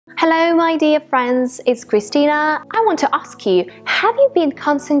Hello my dear friends, it's Christina. I want to ask you, have you been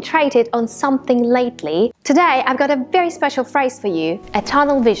concentrated on something lately? Today I've got a very special phrase for you, a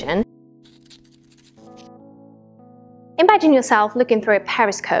tunnel vision. Imagine yourself looking through a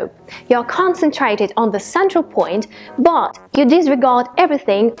periscope. You're concentrated on the central point, but you disregard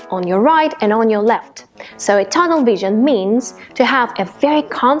everything on your right and on your left. So a tunnel vision means to have a very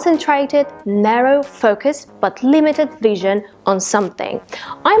concentrated, narrow, focused, but limited vision on something.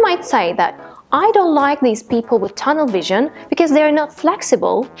 I might say that I don't like these people with tunnel vision because they're not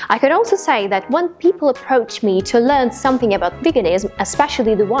flexible. I could also say that when people approach me to learn something about veganism,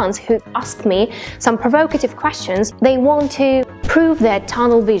 especially the ones who ask me some provocative questions, they want to prove their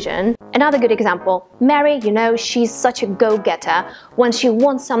tunnel vision. Another good example, Mary, she's such a go-getter. When she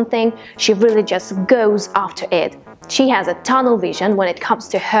wants something, she really just goes after it. She has a tunnel vision when it comes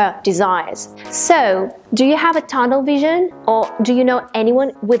to her desires. So, do you have a tunnel vision, or do you know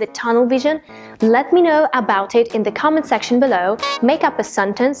anyone with a tunnel vision? Let me know about it in the comment section below. Make up a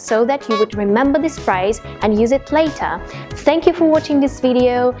sentence so that you would remember this phrase and use it later. Thank you for watching this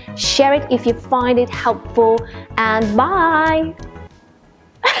video. Share it if you find it helpful, and bye!